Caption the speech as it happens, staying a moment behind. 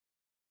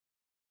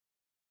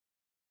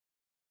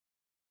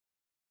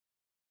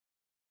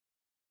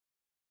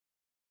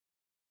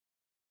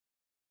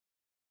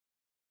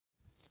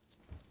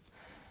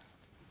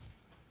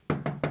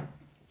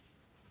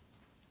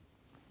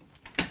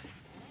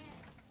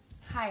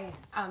Hi,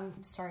 I'm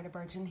sorry to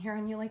barge in here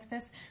on you like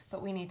this,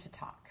 but we need to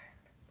talk.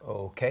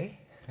 Okay.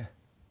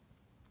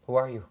 Who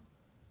are you?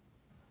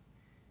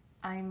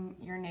 I'm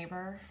your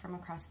neighbor from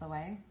across the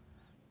way.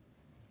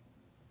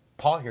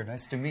 Paul here,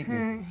 nice to meet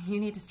you. You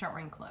need to start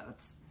wearing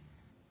clothes.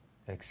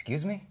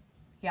 Excuse me?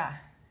 Yeah,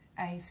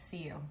 I see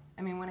you.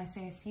 I mean, when I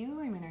say I see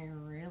you, I mean I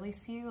really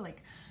see you,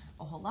 like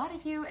a whole lot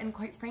of you, and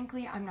quite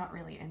frankly, I'm not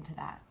really into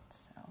that,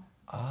 so.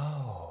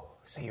 Oh,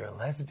 so you're a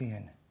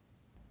lesbian.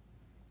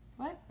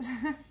 What?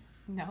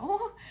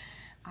 No,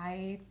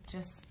 I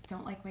just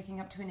don't like waking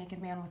up to a naked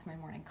man with my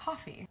morning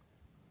coffee.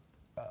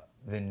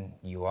 Then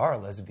you are a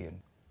lesbian.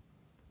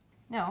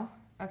 No,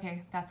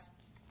 okay, it's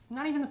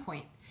not even the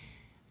point.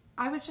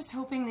 I was just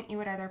hoping that you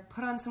would either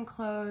put on some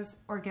clothes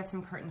or get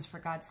some curtains, for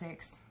God's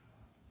sakes.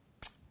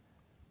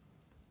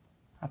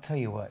 I'll tell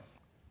you what.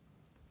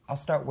 I'll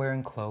start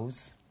wearing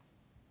clothes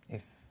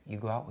if you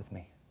go out with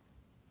me.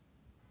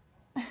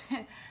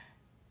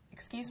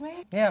 Excuse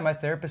me? Yeah, my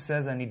therapist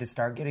says I need to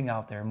start getting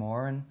out there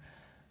more, and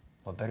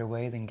what better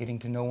way than getting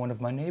to know one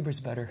of my neighbors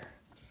better?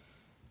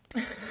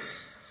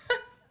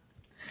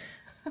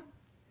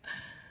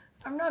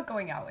 I'm not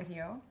going out with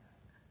you.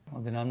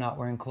 Well, then I'm not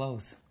wearing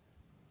clothes.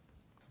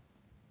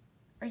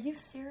 Are you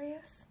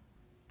serious?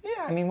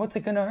 Yeah, I mean, what's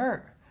it gonna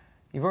hurt?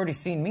 You've already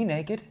seen me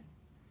naked.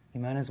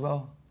 You might as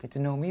well get to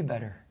know me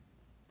better.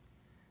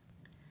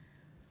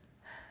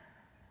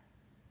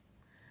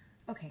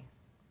 Okay,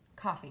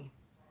 coffee.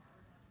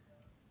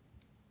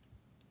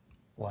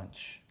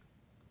 Lunch.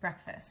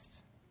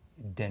 Breakfast.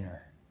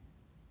 Dinner.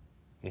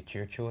 It's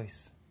your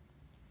choice.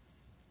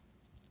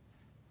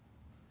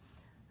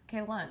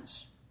 Okay,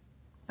 lunch.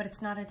 But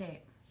it's not a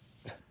date.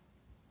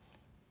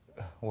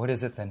 What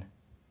is it then?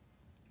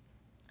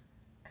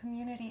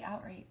 Community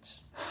outreach.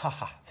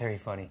 Haha, very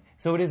funny.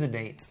 So it is a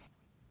date.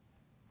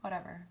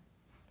 Whatever.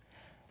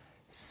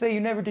 Say,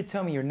 you never did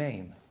tell me your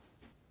name.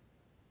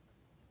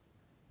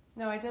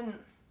 No, I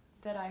didn't.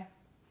 Did I?